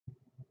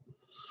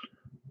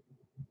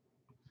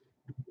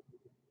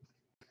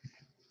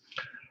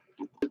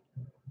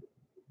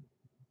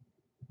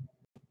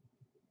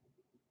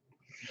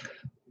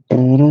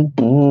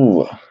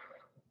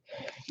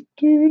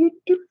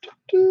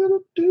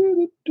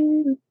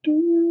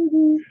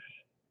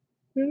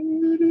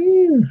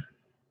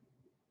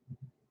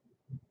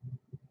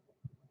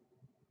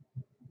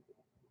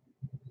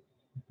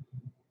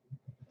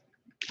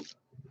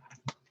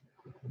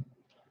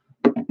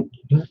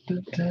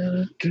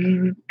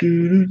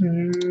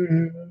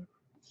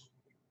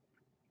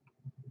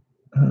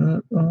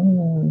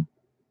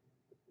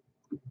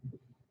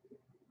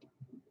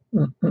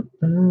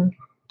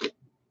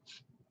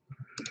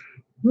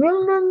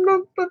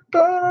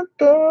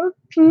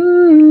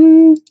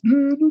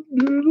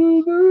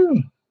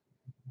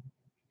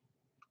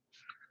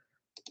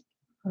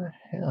The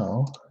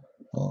hell?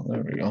 Oh,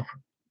 there we go.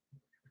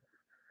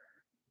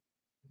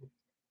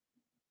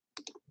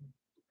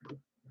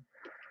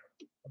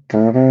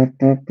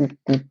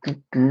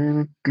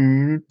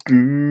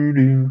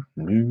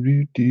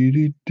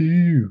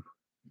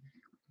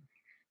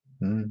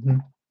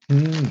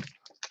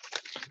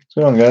 What's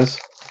going on, guys?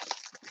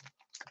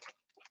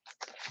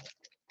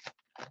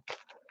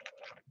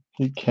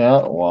 You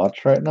can't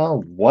watch right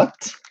now?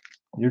 What?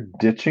 You're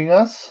ditching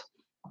us?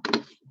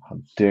 How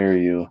dare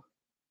you?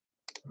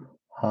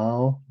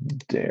 How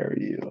dare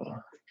you?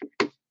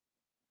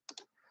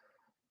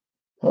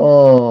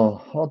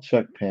 Oh, I'll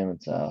check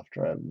payments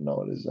after. I have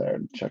no desire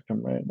to check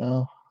them right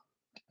now.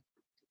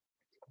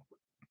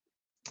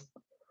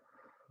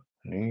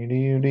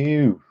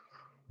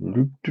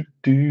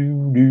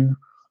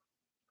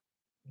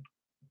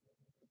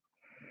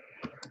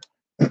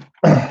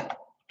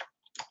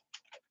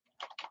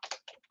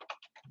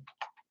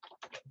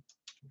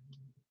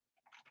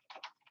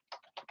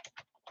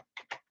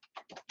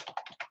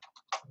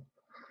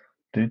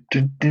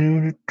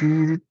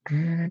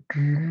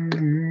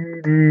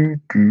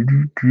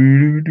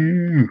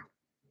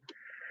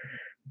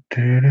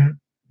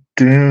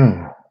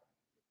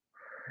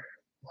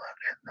 What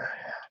in the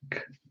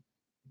heck?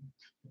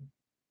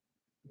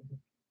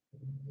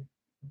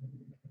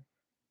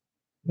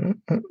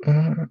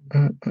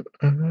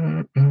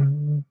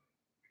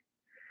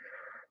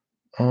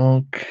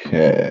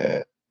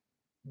 Okay.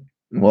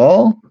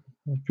 Well,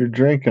 if you're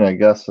drinking, I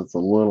guess it's a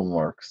little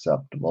more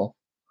acceptable.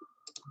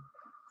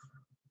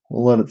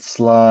 We'll let it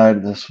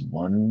slide this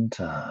one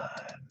time.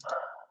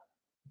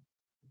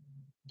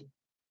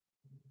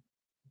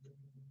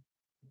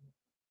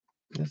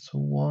 This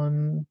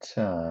one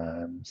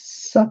time,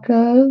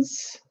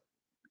 suckers.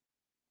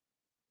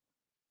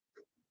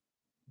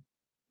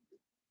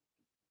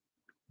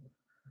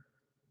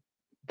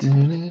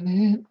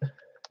 I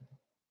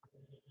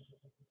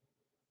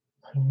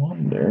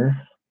wonder.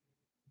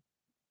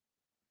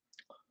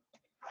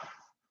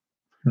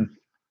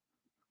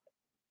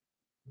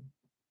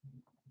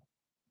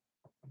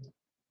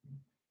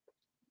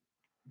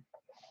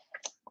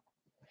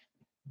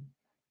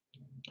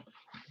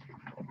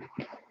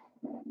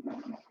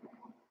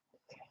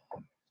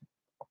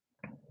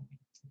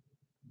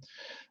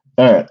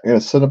 All right, I gotta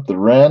set up the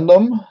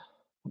random.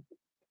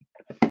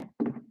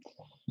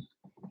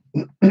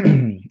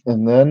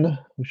 And then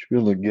we should be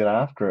able to get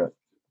after it.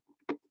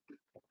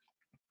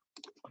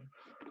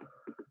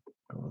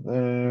 Go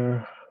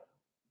there.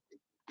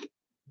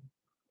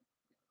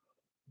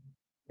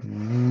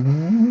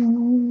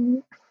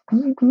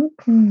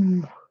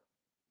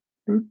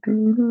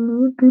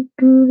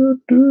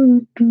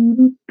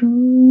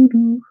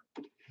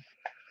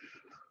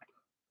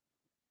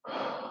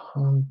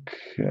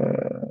 Okay.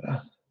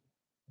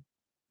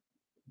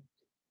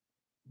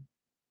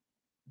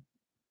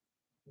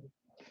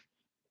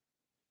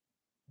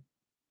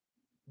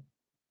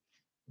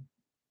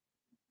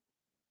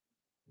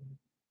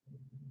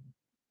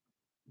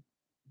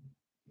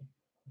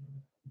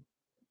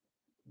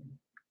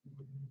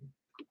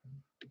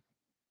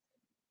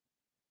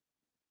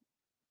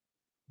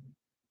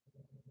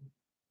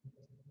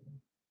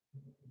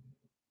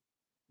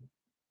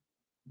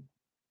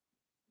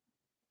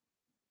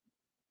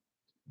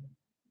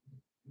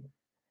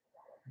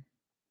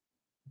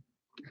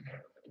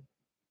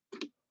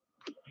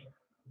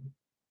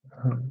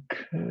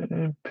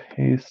 Okay,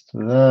 paste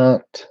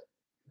that.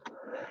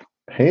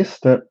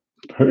 Paste it.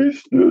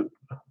 Paste it.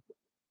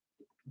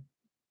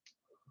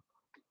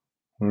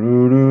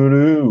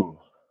 Doo-doo-doo.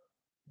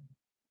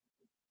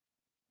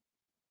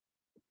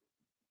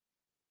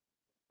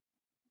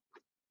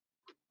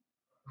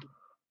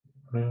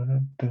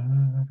 What the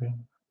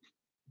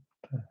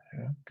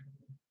heck?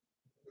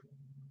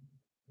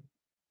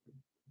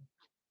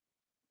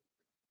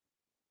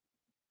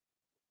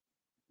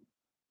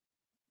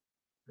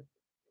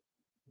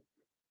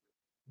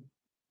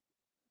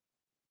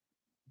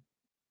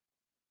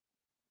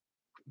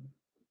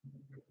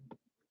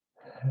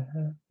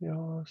 Have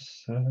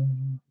yourself.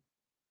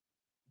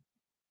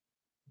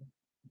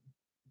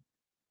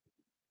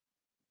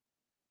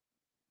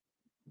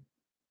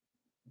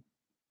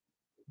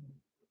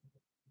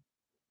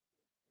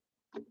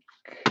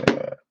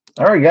 Okay.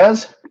 All right,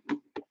 guys.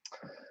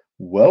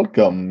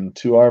 Welcome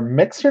to our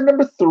mixer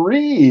number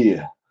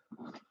 3.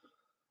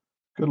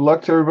 Good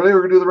luck to everybody.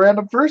 We're going to do the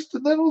random first,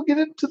 and then we'll get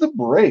into the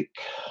break.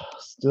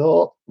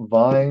 Still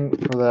vying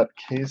for that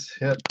case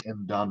hit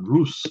in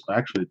Donruss.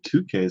 Actually,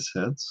 2 case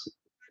hits.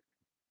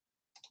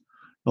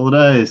 Roll the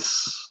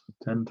dice.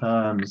 10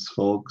 times,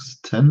 folks.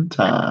 10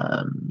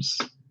 times.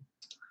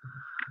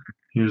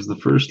 Here's the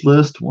first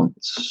list.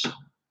 Once,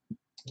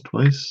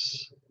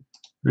 twice,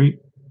 3,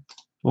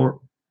 4,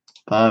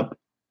 5,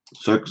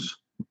 6,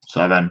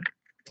 7,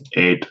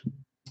 8,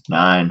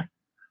 9.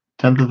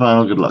 10th and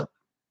final. Good luck.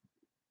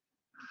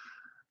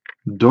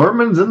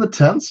 Dortmund's in the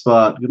 10th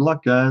spot. Good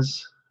luck,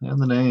 guys. And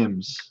the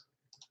names.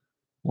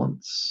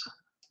 Once,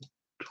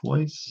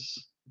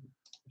 twice,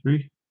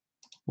 3,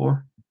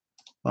 4,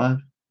 5,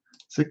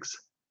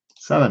 6,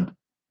 7,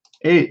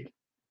 8,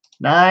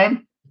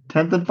 9.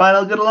 10th and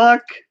final. Good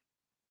luck.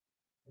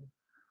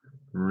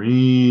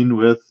 Reen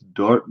with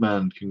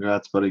Dortmund.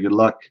 Congrats, buddy. Good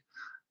luck.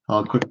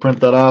 I'll quick print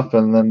that off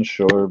and then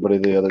show everybody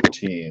the other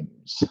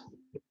teams.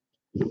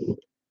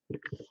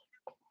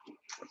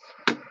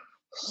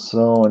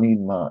 So I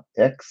need my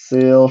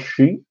Excel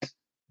sheet.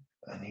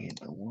 I need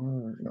the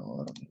word.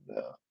 No,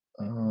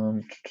 I don't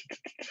need that.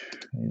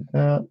 Need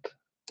that.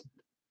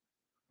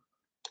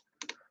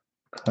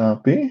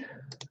 Copy.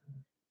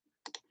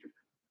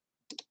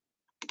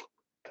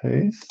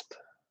 Paste.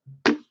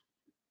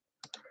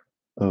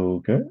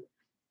 Okay.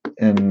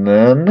 And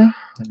then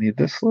I need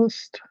this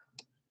list.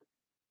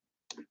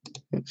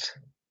 Oops.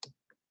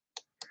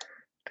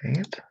 Dang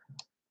it.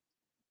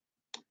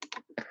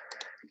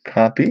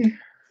 Copy.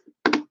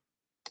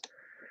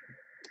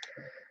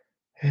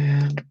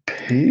 And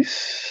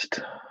paste.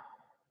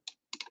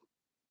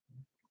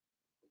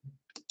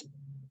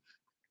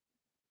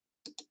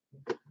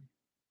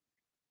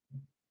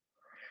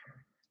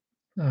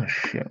 Oh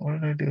shit, what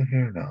did I do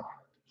here now?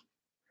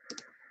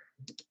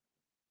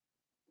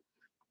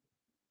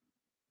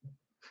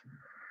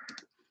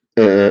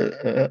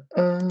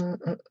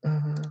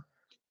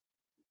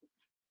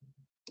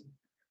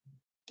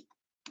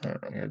 I'm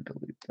gonna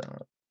delete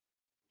that.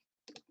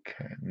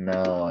 Okay,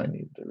 now I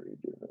need to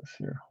redo this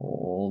here.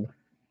 Hold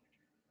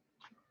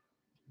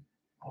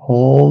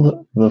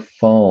the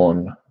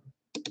phone.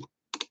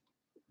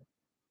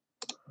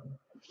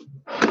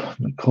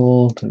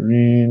 Nicole to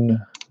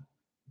Reen,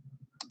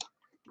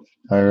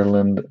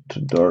 Ireland to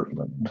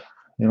Dortmund.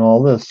 You know,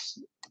 all this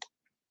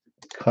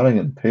cutting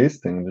and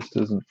pasting just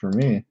isn't for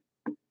me.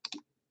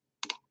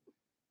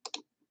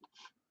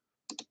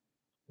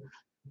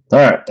 All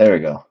right, there we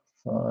go.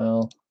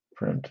 File,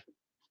 print.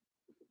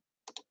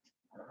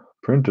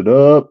 Print it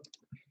up.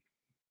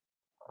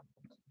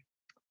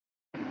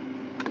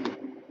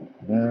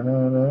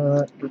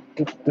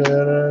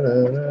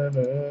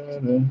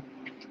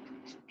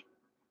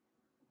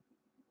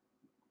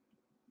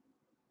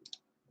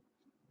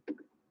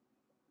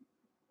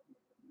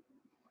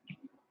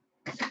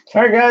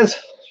 All right, guys,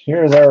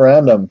 here's our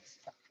random.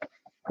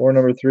 For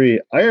number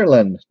 3,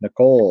 Ireland,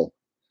 Nicole.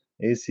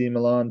 AC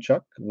Milan,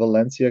 Chuck.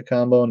 Valencia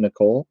combo,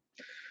 Nicole.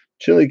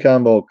 Chile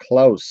combo,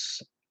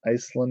 Klaus.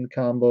 Iceland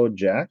combo,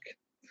 Jack.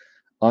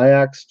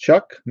 Ajax,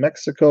 Chuck.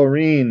 Mexico,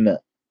 Reen.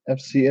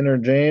 FC Inter,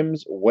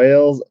 James.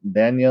 Wales,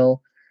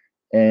 Daniel.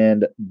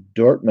 And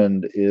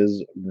Dortmund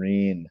is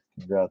Reen.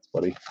 Congrats,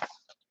 buddy.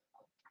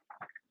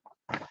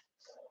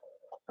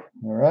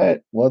 All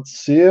right, let's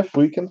see if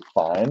we can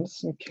find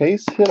some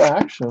case hit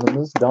action in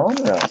this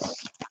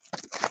Donruss.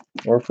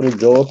 Or if we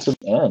go to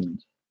the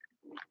end.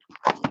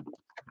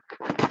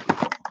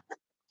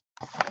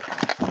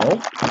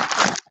 Nope.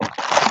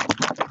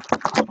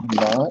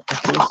 Not a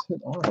case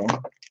hit auto.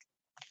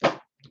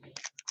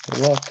 Good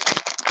luck.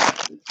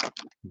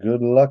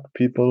 Good luck,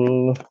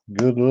 people.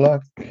 Good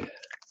luck.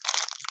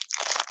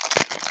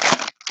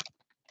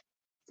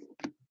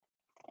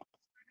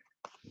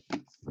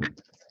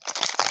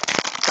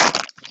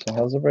 So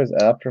how's everybody's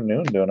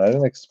afternoon doing? I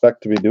didn't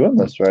expect to be doing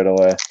this right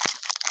away.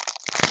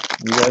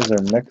 You guys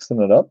are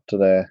mixing it up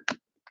today.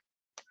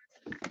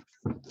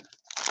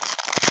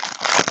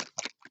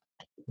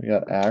 We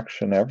got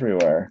action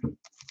everywhere.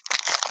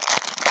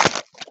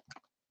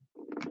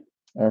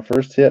 Our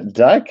first hit,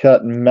 die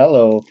cut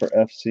mellow for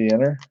FC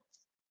Inter.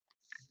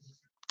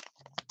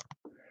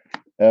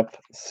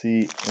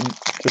 FC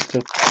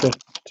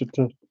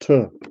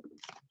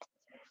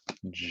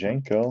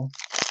Jenko.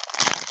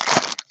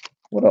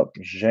 What up,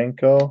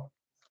 Jenko?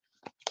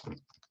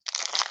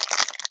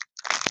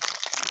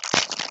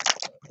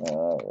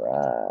 All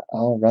right.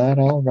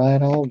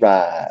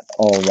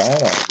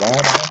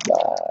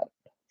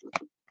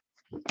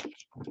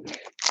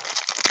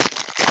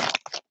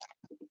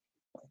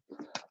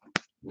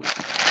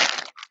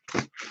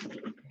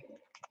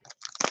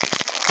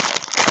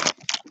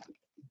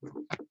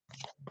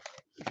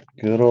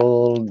 Good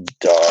old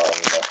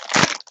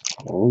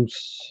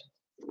Donruss.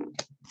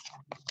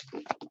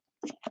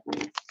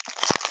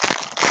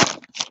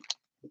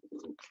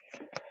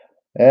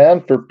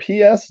 And for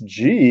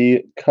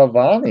PSG,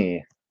 Cavani.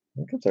 I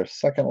think it's our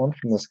second one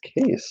from this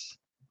case.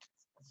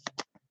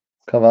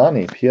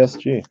 Cavani,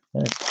 PSG.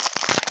 Nice.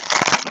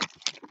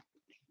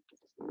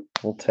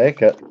 We'll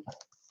take it.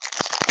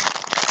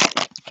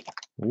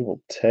 We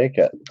will take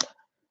it.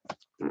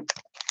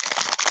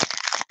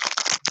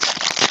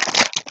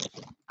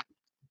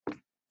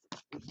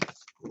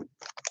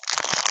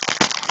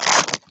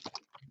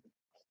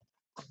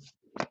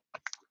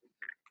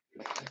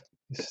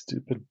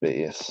 Stupid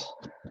base.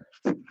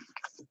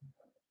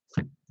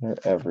 They're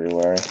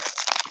everywhere.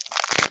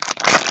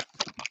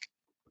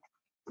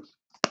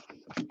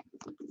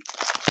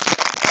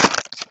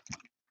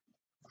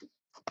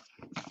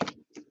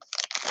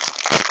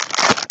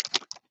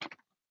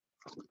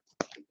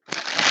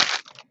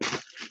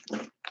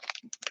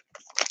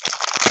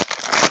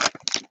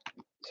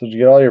 So did you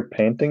get all your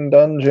painting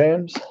done,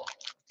 James?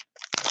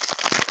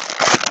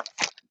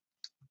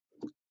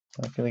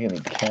 Not gonna get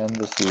any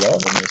canvas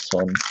love in this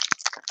one.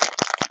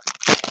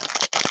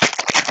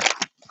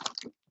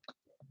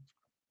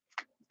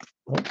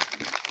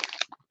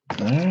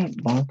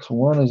 Alright, box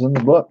 1 is in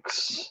the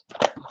books.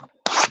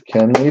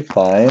 Can we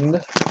find...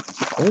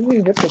 I didn't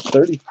even hit the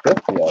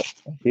 35th yet.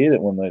 I hate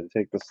it when they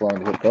take this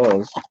long to hit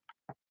those.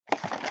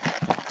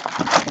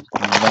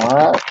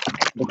 Not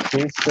the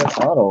case set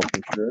auto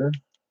for sure.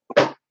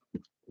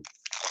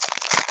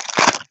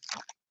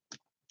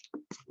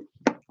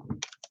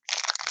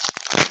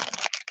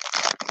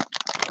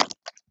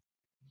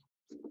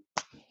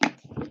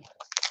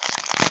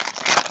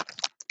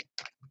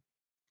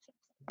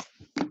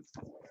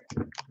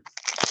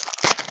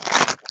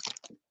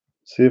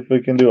 See if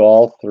we can do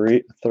all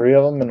three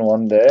of them in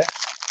one day.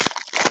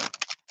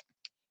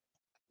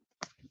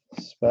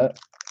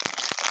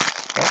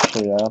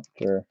 Especially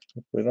after,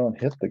 if we don't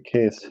hit the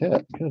case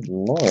hit. Good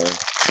lord. It's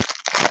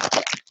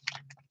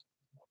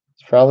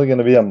probably going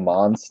to be a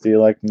Monster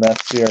like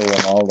Messi or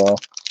Ronaldo.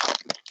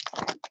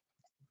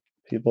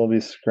 People will be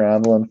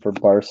scrambling for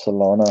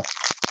Barcelona.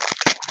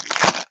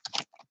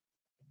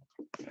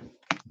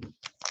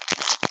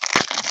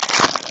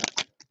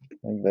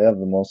 I think they have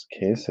the most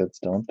case hits,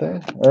 don't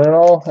they? Or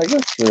no, I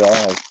guess Real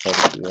has quite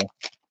a few.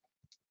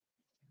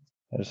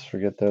 I just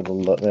forget they have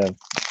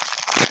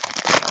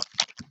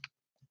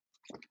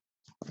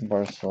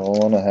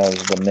Barcelona has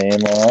the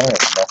Neymar and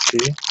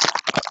Messi.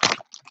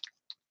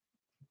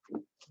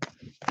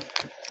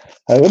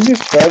 I wouldn't be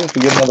surprised if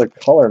we get another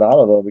colored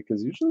auto though,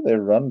 because usually they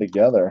run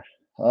together.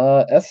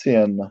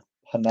 Essien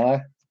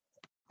Panathinaikos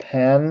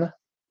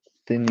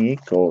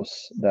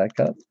that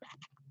cut.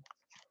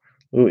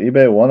 Ooh,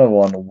 eBay 1 of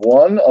 1.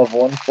 1 of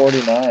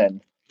 149.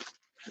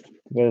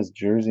 What his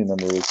jersey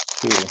number was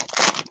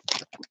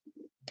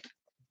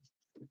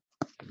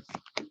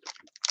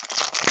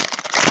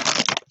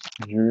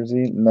 2.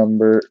 Jersey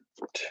number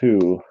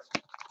 2.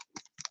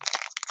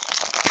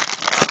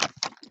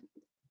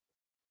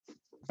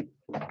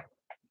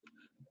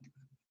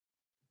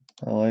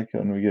 I like it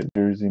when we get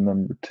jersey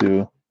number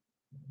 2.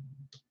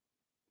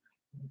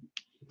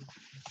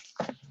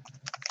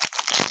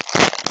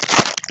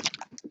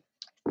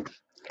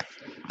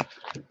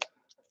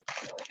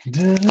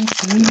 There's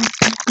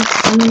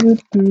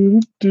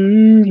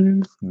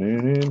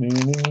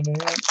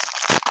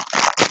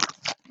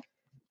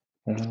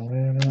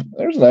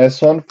a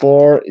nice one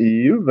for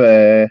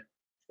Juve.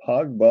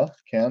 Pogba,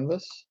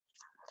 canvas.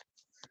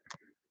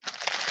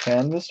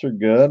 Canvas are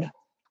good.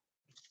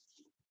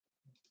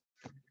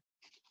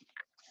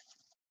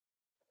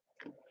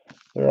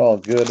 They're all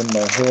good in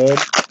my hood.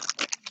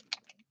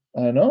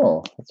 I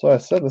know. That's why I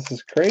said this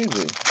is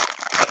crazy.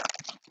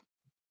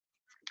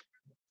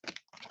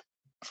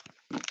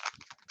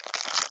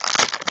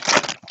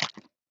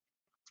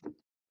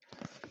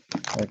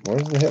 Like,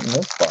 where's the hit in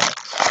this box?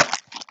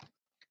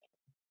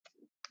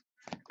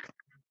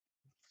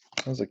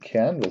 There's a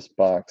canvas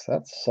box.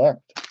 That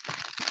sucked.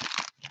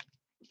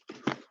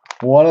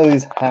 One of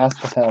these has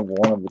to have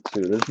one of the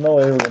two. There's no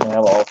way we're going to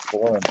have all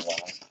 4 in the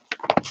last.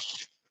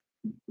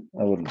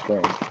 I wouldn't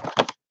think.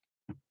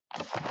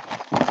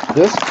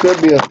 This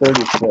could be a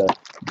 35th.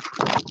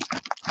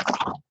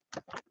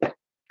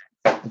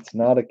 It's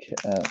not a...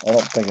 I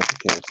don't think it's a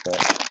case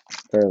set.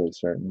 Fairly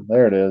certain.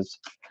 There it is.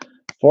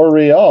 For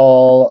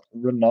Real,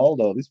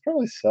 Ronaldo. These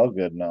probably sell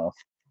good now.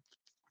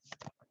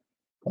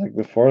 Like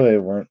before they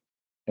weren't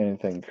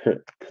anything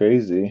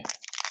crazy.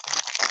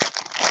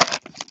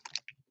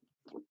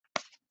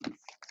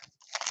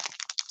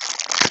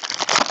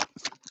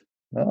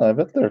 No, I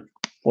bet they're,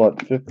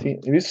 what,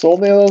 15? Have you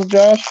sold any of those,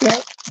 Josh,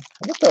 yet?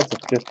 I bet that's a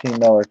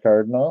 $15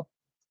 card now.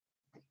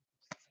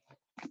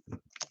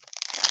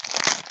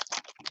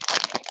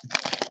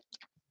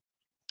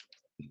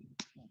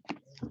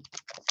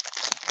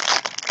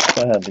 If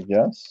I had to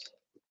guess.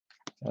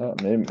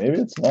 Maybe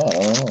it's not.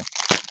 I don't know.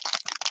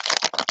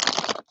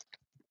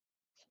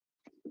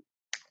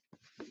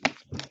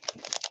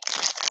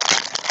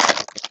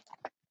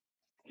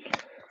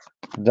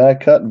 Die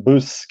cut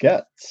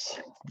Busquets,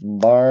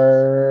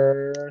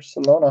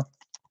 Barcelona.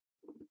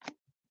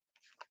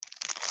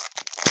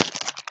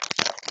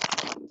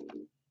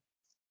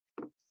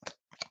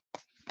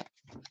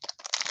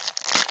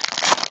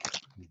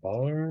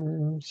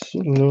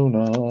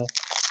 Barcelona.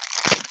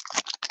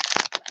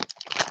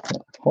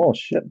 Oh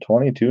shit,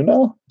 22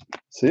 now?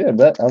 See, I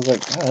bet. I was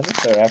like, God, I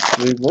think they're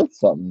actually worth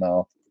something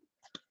now.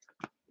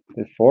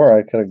 Before,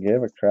 I could have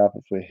gave a crap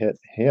if we hit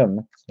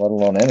him, let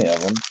alone any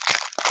of them.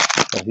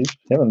 But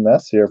him and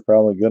Messi are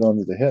probably good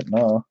ones to hit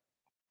now.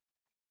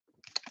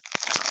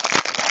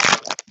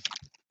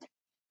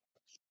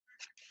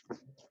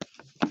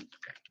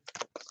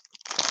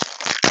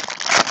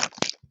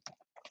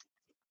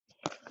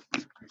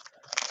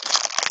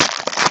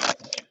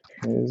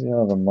 Crazy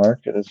how the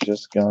market has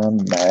just gone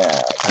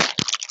mad.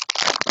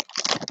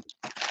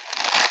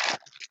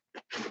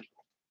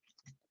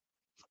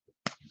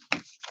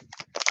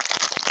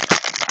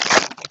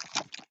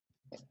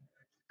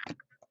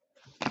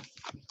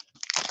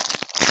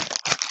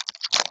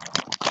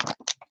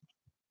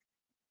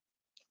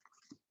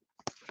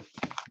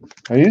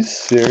 Are you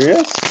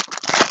serious?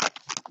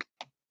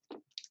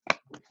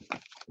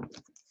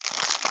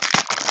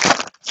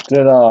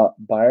 Did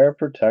buyer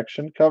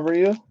protection cover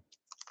you?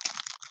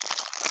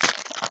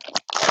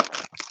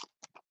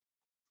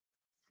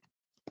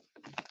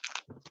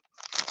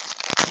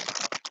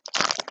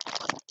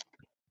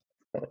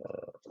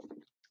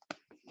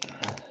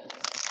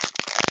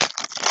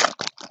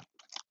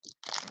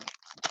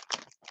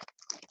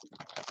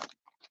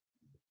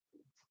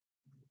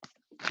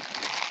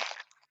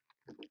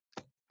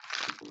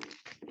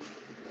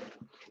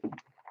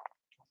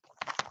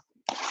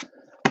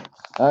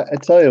 I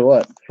tell you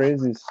what,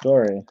 crazy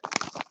story.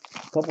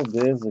 A couple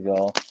days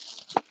ago,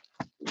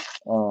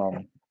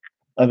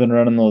 I've been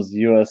running those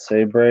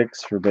USA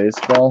breaks for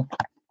baseball,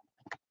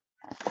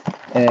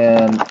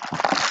 and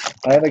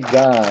I had a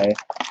guy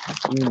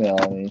email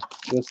me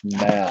just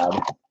mad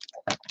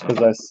because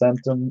I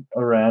sent him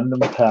a random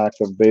pack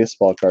of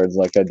baseball cards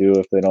like I do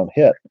if they don't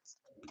hit.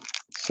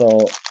 So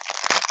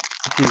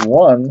he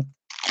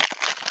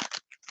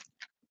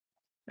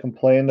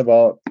complained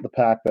about the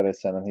pack that I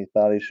sent him. He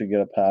thought he should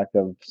get a pack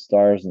of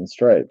stars and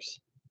stripes.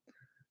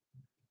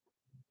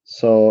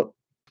 So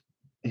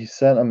he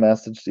sent a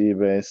message to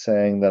eBay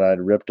saying that I'd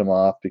ripped him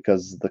off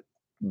because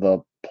the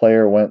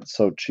player went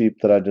so cheap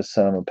that I just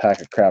sent him a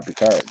pack of crappy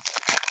cards.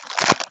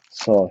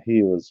 So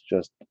he was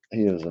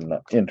an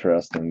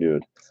interesting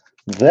dude.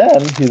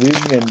 Then he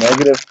leaves me a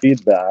negative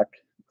feedback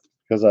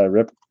because I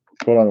ripped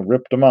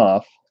him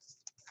off.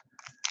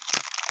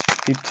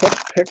 He took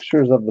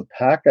pictures of the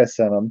pack I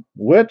sent him,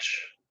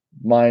 which,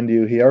 mind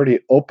you, he already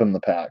opened the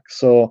pack.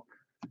 So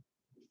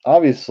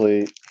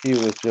obviously he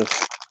was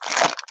just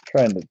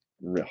trying to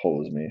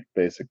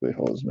basically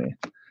hose me.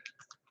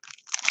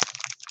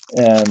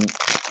 And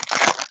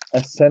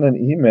I sent an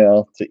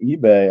email to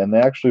eBay and they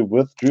actually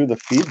withdrew the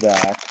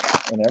feedback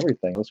and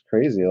everything. It was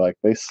crazy. Like,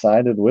 they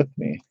sided with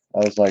me. I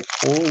was like,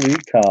 holy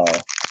cow.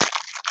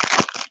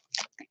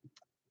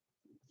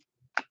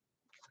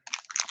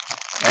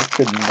 I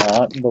could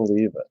not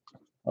believe it.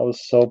 I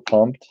was so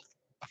pumped.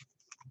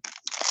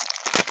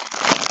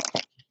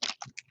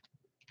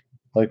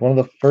 Like, one of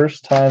the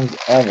first times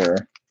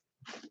ever.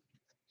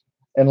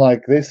 And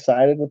like, they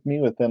sided with me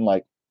within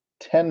like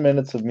 10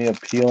 minutes of me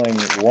appealing,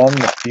 one,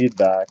 the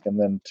feedback, and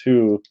then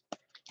two,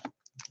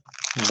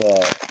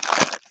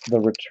 the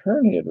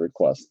return he had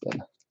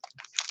requested.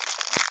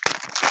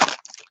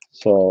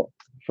 So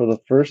for the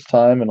first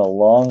time in a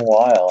long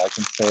while, I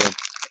can say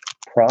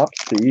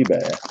props to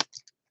eBay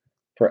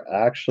for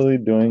actually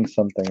doing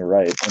something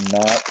right and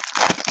not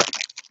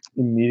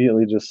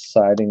immediately just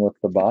siding with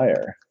the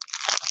buyer.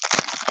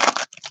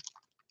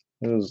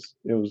 It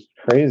was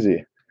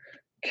crazy.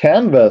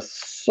 Canvas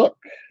suck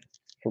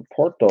for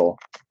Porto.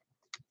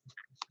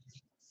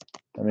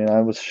 I mean,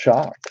 I was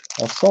shocked.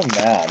 I was so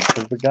mad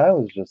because the guy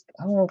was just,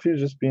 I don't know if he was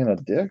just being a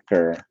dick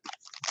or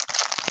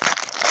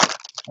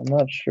I'm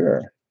not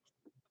sure.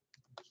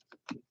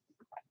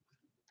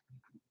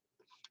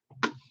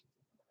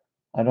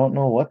 I don't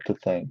know what to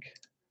think.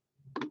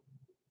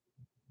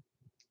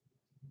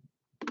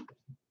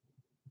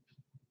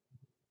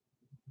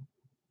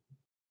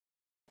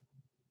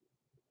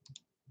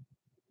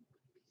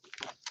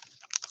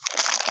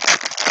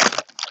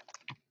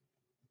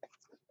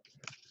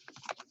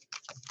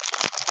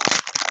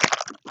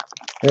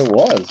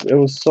 It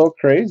was so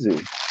crazy.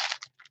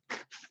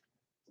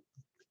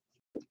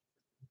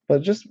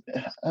 But just,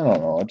 I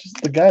don't know,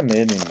 just the guy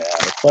made me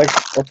mad. It's like,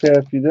 okay,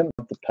 if you didn't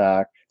want the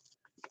pack,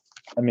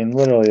 I mean,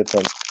 literally it's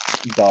a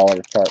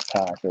dollar cart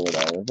pack or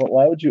whatever, but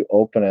why would you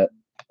open it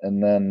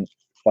and then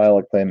file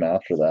a claim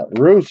after that?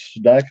 Roos,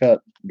 die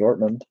cut,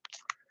 Dortmund.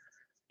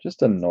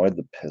 Just annoyed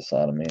the piss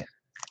out of me.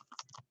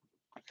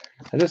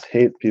 I just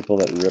hate people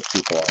that rip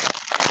people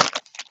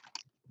off.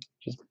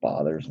 Just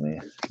bothers me.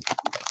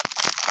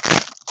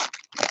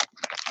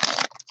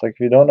 It's like, if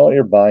you don't know what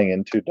you're buying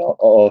into, don't.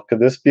 Oh, could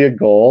this be a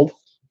gold?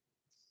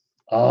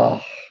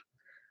 Ah,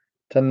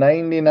 to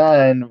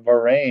 99,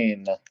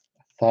 Varane.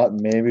 Thought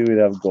maybe we'd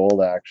have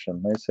gold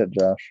action. Nice hit,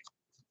 Josh.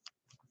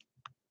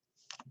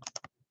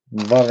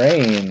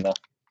 Varane.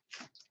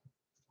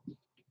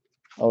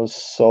 I was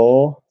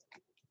so.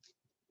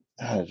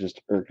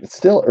 It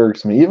still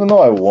irks me. Even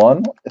though I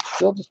won, it's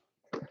still just.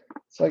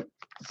 It's like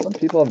some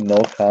people have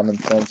no common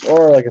sense.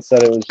 Or, like I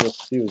said,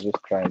 he was just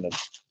trying to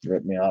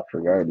rip me off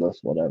regardless,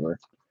 whatever.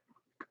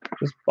 It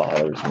just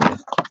bothers me.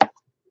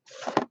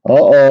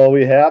 Uh-oh,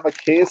 we have a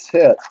case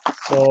hit.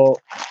 So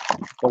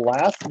the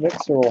last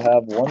mixer will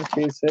have one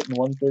case hit and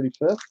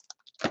 1/35th.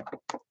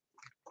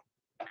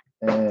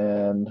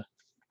 And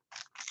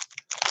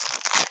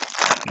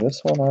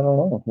this one, I don't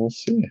know. We'll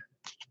see.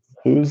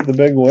 Who's the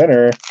big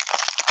winner?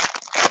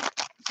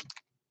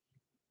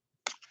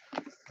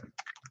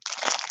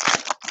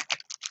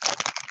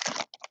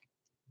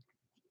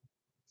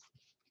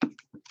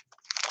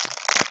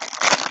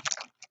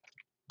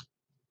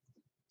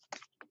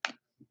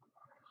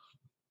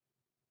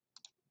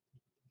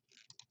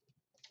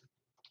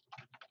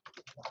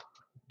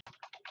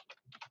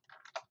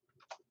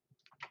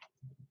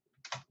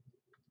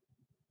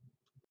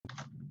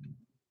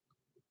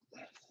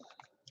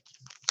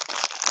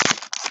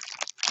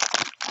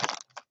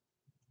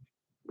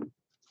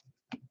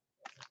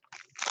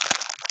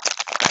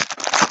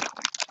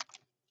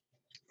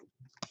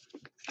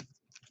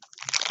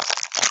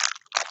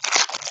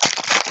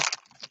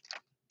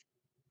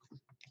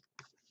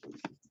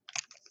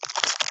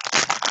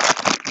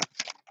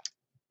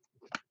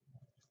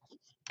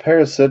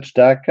 Perisic,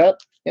 die cut,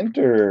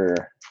 enter.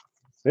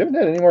 We haven't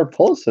had any more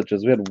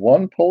Pulisic's. We had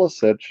one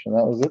Pulisic, and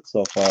that was it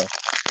so far.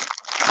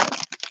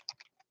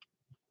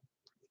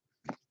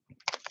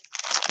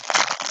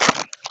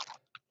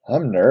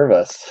 I'm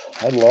nervous.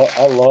 I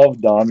love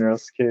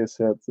Donruss case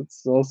hits.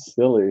 It's so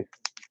silly.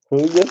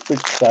 Who gets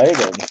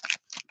excited?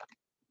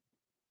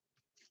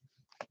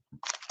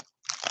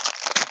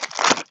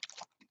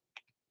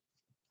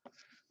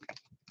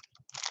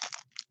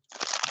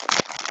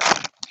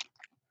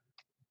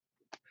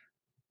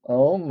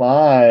 Oh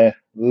my.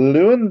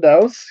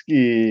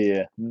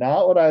 Lewandowski.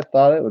 Not what I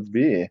thought it would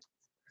be.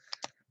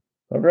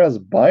 Whoever has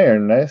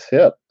Bayern, nice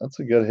hit. That's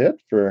a good hit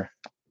for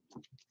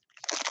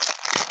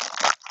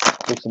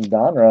some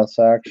Donruss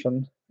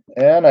action.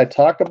 And I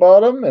talk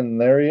about him, and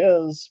there he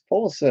is.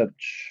 Pulisic.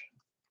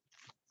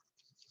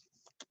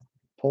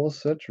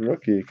 Pulisic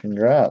rookie.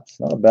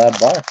 Congrats. Not a bad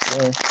box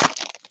there.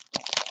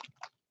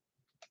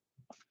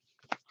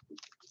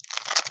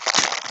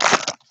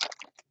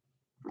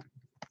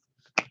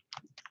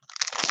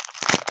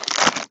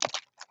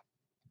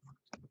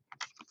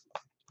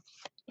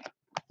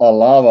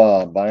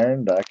 Alava,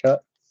 Bayern, die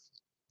cut.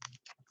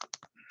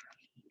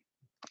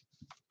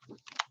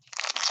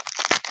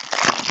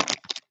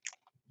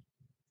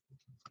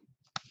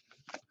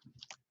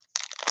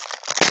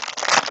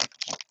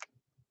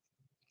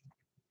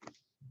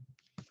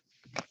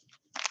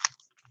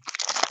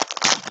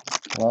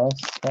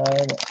 Last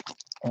time,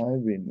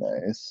 I'd be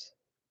nice.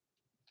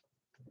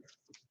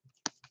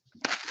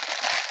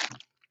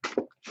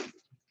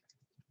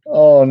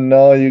 Oh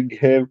no, you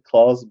gave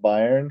Klaus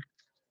Bayern?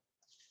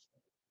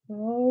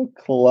 Oh,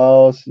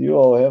 Klaus, you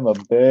owe him a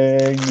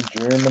big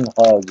German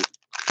hug.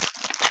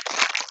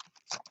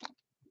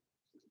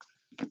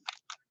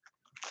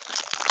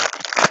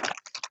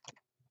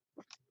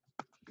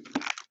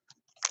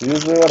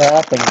 Usually what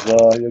happens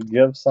though, you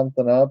give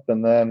something up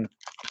and then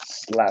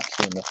slaps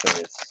you in the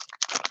face.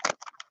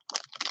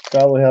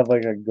 Probably have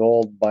like a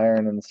gold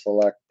Bayern and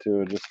select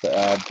too, just to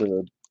add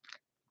to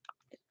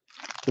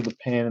the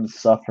pain and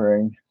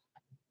suffering.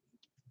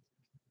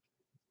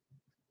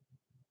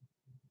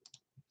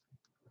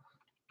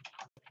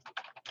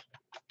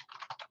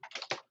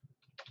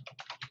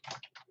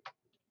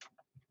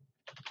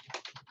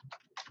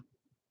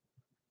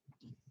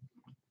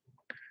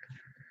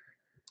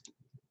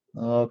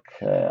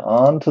 Okay,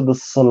 on to the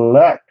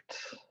select.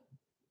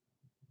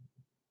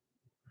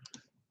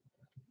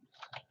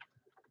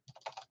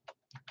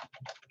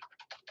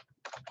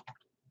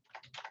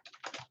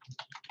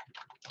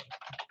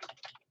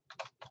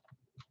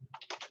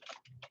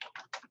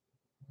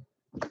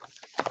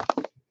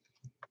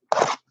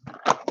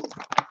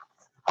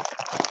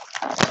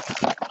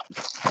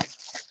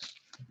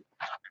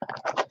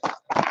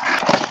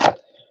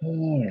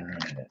 All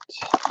right.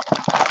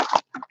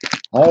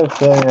 I have a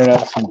feeling we're gonna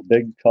have some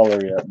big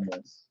color yet in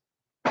this.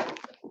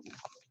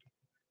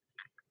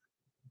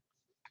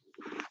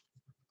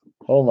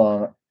 Hold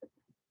on.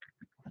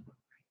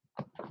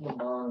 My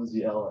mom's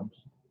yelling.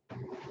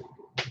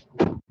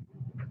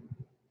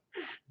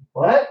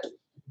 What?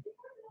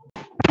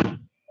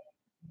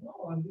 No,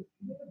 I'm just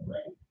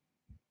right.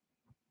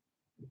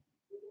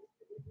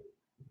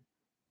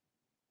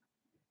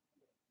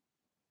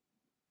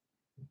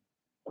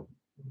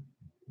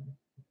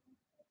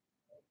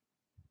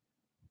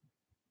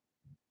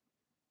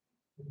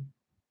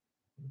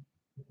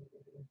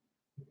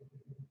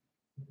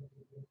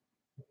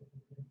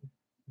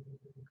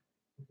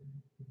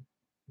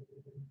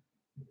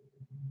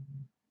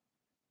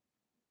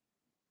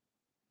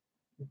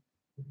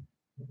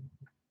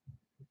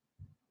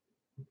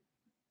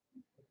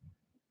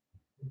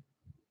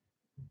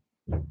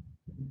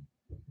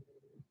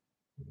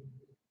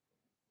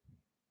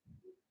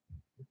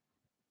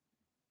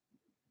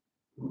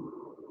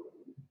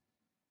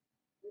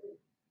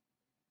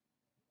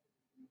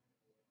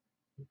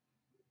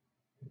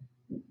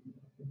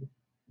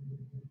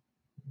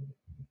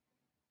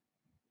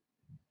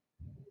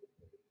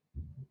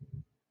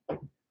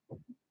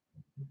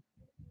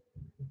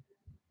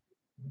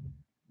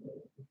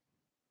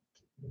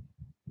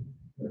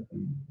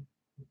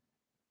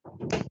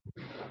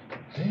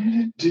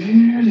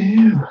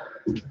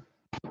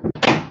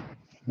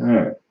 All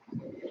right.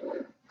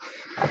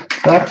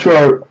 Back to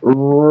our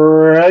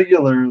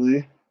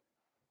regularly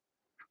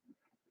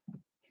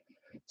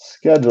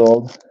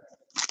scheduled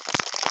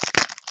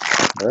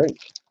break.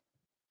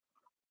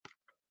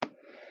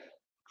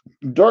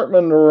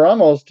 Dortmund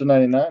Ramos to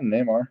 99,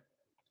 Neymar.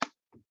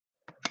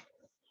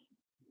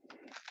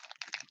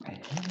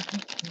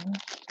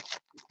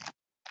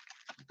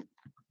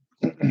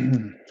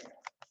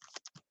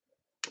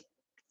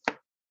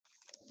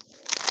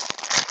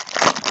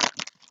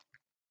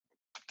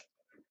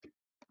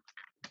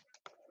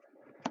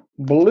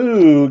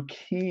 Blue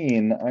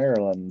Keane,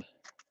 Ireland.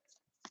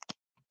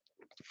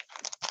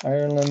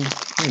 Ireland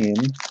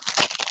Keane.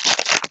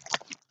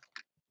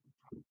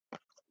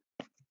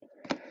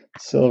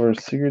 Silver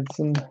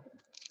Sigurdsson.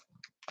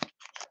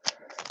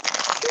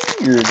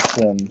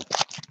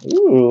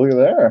 Ooh, look at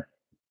there.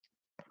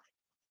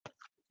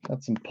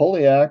 Got some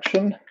pulley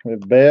action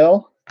with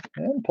Bale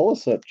and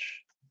Pulisic.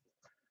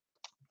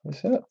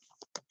 Nice hit.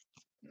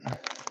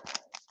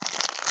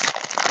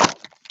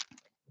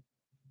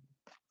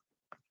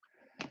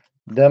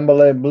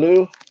 Dembele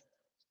blue.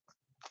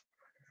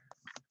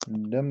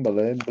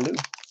 Dembele blue.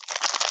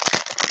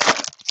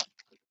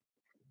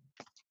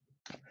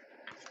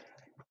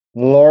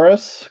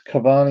 Loris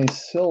Cavani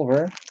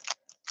silver.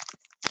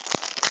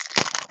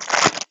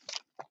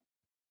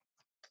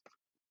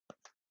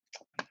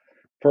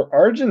 For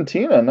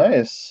Argentina,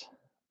 nice.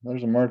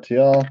 There's a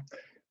Martial.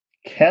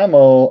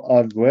 Camo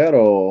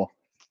Aguero,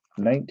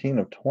 19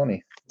 of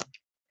 20.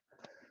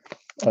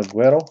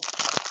 Aguero.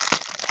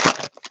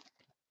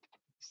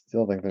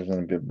 Still think there's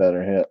going to be a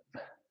better hit.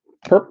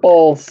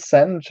 Purple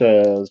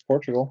Sanchez,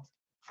 Portugal.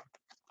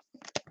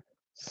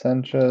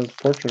 Sanchez,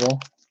 Portugal.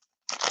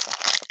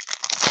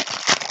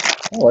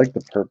 I like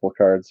the purple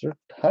cards. They're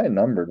high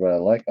numbered, but I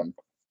like them.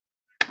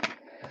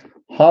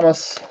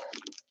 Hamas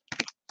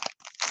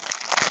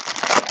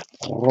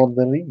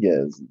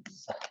Rodriguez.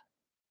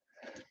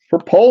 For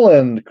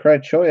Poland,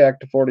 Krychowiak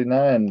to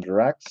 49,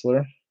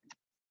 Draxler.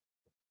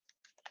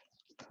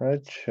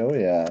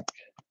 Krychowiak.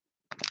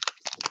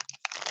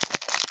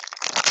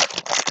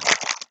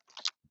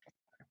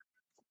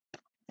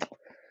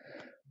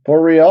 For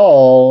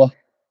Real,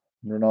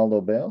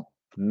 Ronaldo Bale.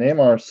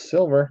 Neymar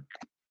silver.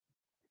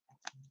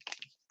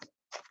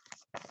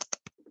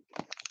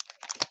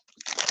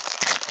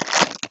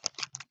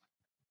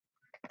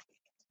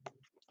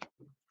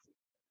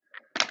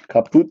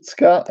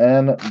 Kaputska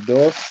and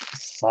Dos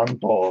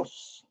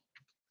Santos.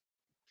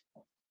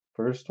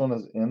 First one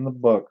is in the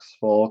books,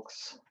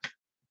 folks.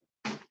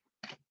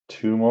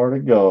 2 more to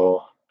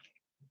go.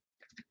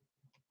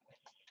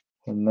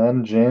 And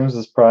then James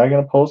is probably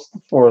going to post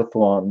the 4th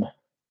one.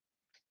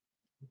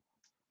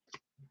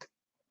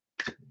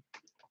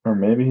 Or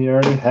maybe he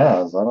already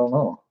has. I don't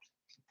know.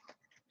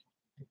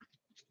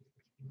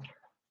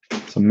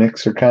 It's a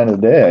mixer kind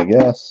of day, I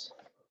guess.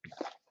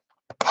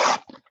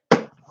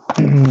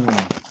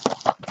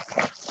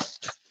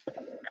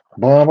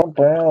 Alright,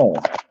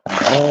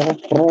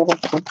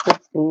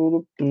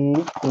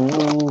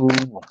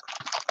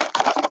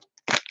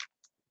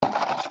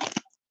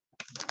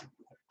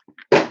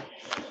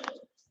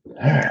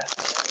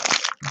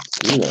 let's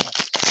do this.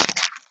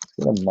 Let's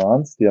get a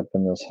monster up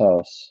in this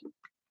house.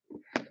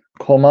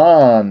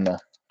 Coman.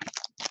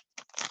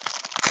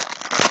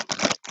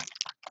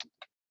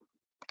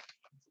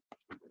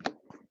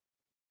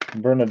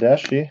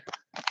 Bernadeschi.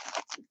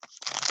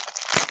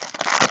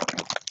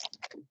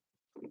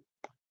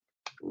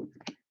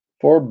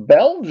 For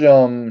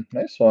Belgium,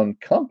 nice one.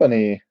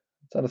 Company.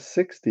 It's out of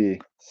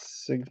 60.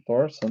 Sig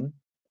Thorson.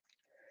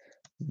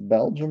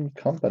 Belgium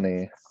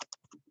Company.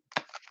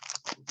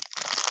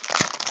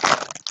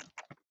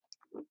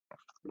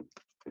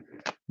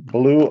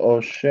 Blue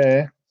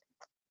O'Shea.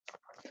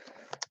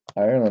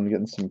 Ireland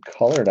getting some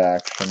colored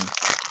action.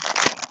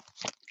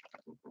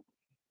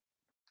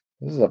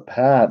 This is a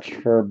patch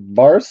for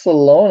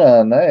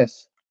Barcelona.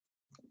 Nice.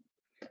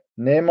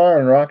 Neymar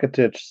and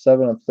Rakitic,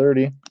 7 of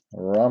 30.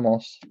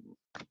 Ramos.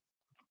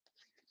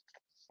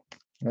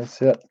 Nice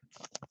hit.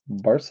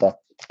 Barca.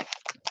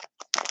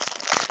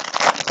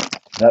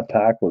 That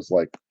pack was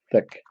like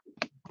thick.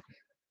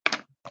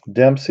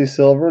 Dempsey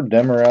silver.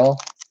 Demirel.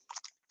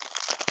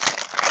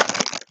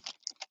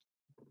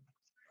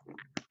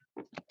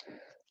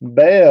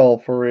 Bale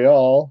for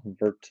Real.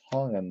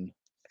 Vertonghen.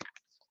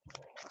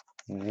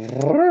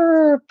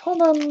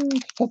 Vertonghen.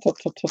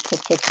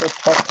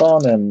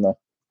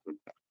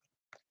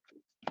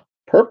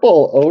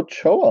 Purple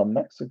Ochoa,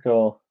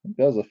 Mexico. I think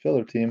that was a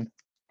filler team.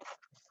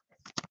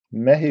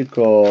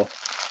 Mexico.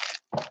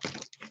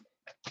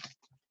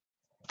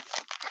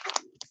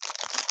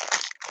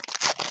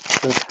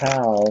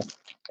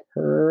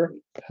 Per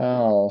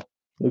pal.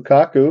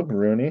 Lukaku,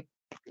 Rooney.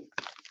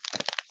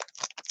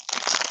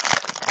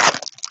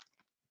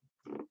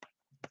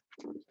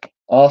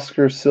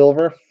 Oscar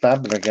Silver,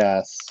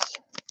 Fabregas.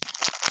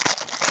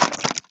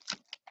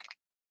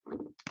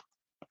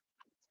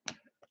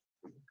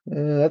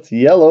 That's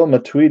yellow,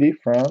 Matuidi,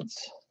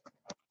 France.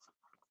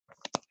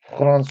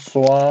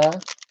 Francois,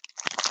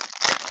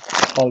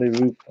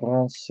 Hollywood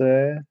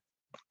Francais,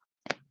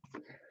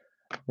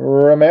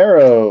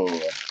 Romero.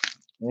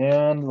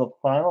 And the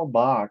final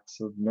box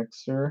of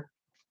Mixer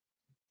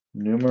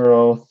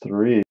numero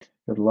 3.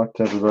 Good luck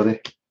to everybody.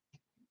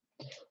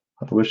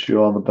 I wish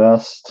you all the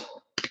best.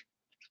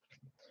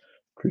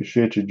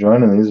 Appreciate you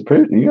joining these.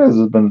 You guys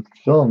have been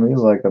filling these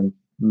like a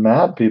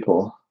mad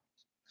people.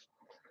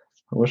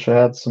 I wish I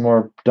had some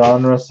more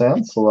Donruss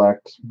and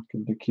Select.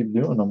 Could keep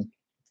doing them.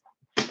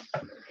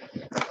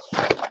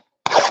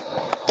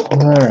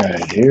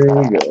 Alright, here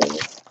we go.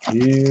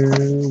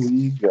 Here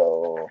we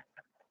go.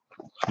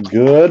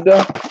 Good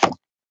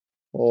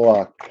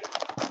luck.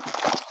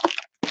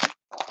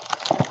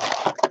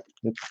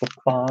 It's the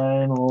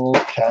final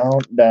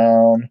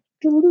countdown.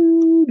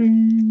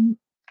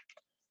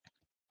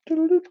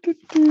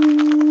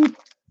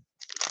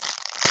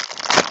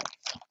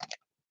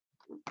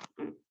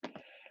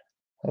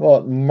 How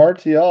about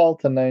Martial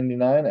to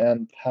 99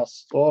 and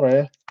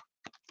Pastore?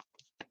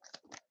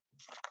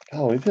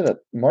 Oh, we did it.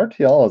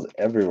 Martial is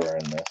everywhere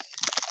in this.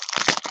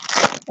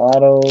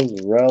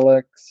 Autos,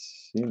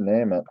 relics, you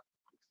name it.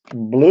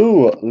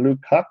 Blue,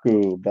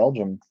 Lukaku,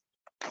 Belgium.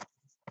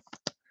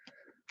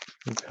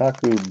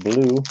 Lukaku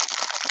blue.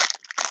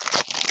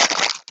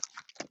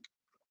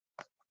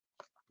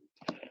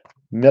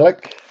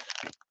 Milik.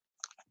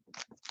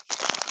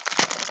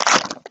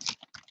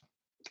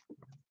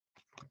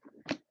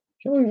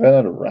 Can't believe I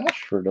had a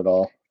Rashford at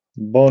all.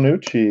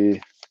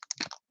 Bonucci.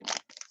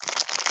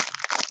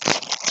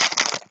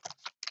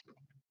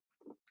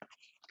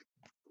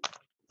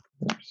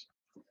 Oops.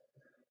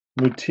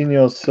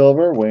 Moutinho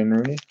silver, Wayne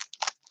Rooney.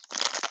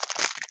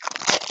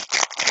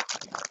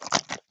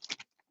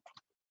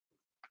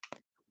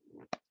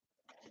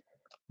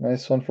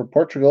 Nice one for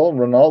Portugal.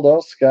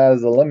 Ronaldo,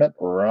 sky's the limit.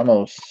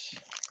 Ramos.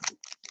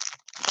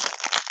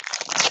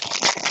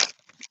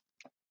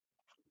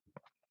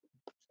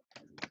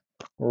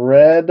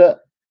 Red,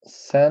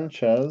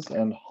 Sanchez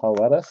and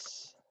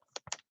Hawedes.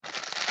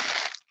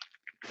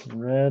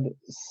 Red,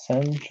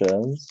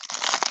 Sanchez.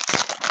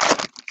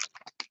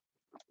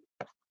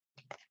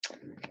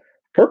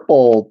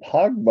 Purple,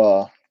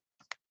 Pogba.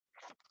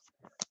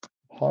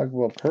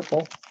 Pogba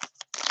purple.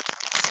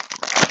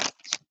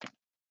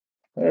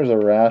 There's a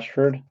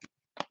Rashford.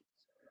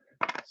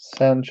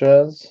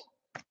 Sanchez.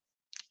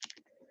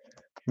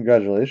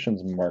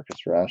 Congratulations,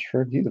 Marcus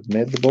Rashford. You have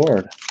made the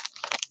board.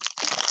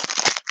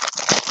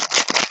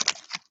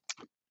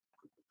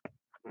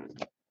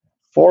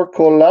 For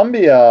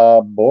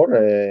Colombia,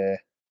 Borre.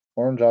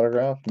 Orange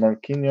autograph.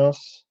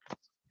 Marquinhos.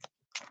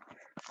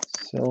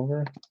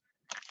 Silver.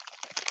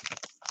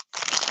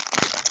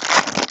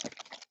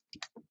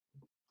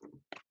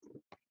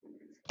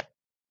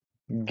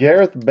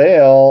 Gareth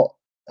Bale.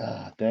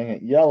 Ah, dang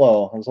it.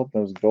 Yellow. I was hoping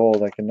it was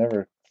gold. I can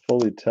never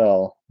fully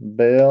tell.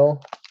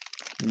 Bale.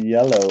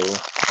 Yellow.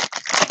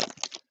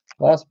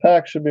 Last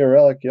pack should be a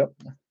relic. Yep.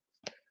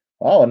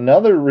 Wow,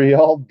 another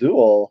Real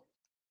duel.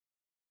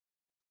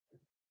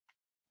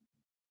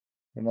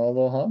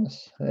 Ronaldo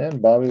Hamas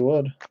and Bobby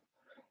Wood.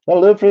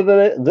 That'll do it for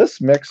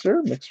this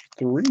mixer. Mixer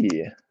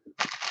 3.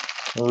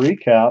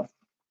 Recap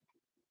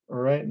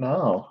right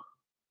now.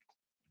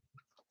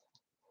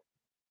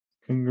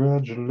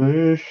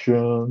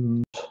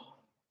 Congratulations.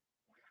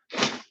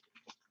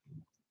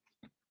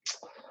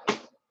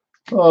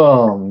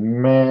 Oh,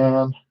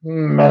 man.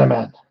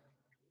 Man.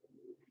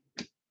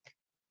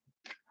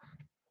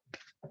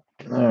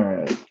 All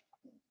right.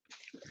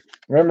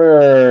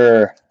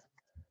 Remember,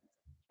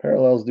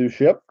 parallels do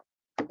ship.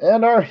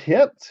 And our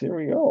hits. Here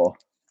we go.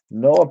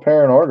 No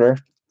apparent order.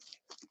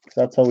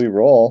 That's how we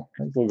roll.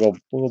 I think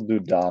we'll do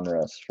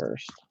Donruss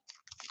first.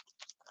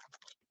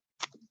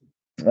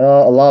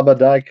 Alaba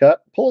die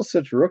cut.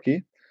 Pulisic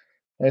rookie.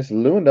 Nice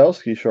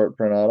Lewandowski short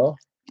print auto.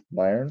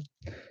 Bayern.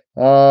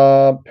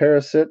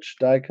 Perisic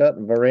die cut.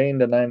 Varane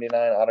to 99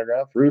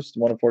 autograph. Roost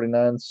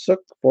 149. Sook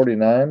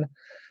 49.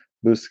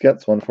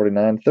 Busquets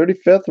 149.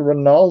 35th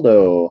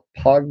Ronaldo.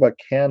 Pogba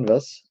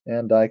canvas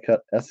and die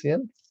cut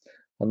Essien.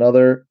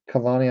 Another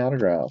Cavani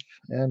autograph.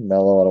 And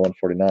Melo out of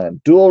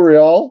 149. Dual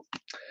Real.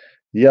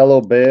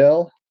 Yellow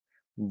Bale.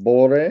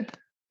 Borre.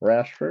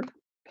 Rashford.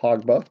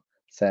 Pogba.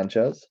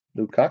 Sanchez.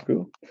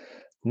 Lukaku.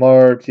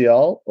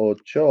 Martial.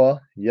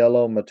 Ochoa.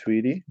 Yellow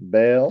Matuidi.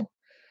 Bale.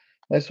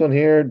 Nice one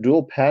here.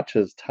 Dual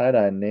patches.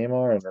 Tie-dye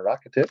Neymar and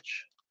Rakitic.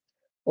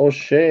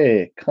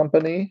 O'Shea.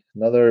 Company.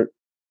 Another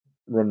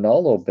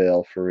Ronaldo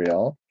Bale for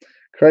Real.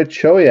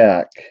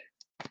 Krychowiak.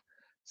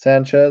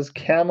 Sanchez.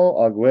 Camo.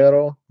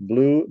 Aguero.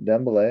 Blue.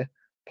 Dembele.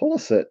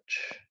 Pulisic.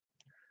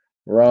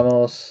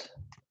 Ramos.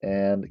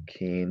 And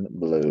Keane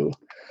blue.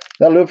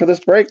 That'll do it for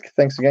this break.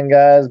 Thanks again,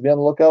 guys. Be on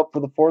the lookout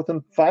for the 4th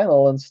and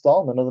final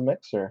installment of the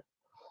mixer.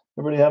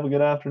 Everybody have a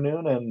good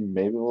afternoon, and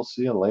maybe we'll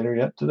see you later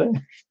yet today.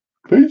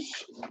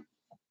 Peace.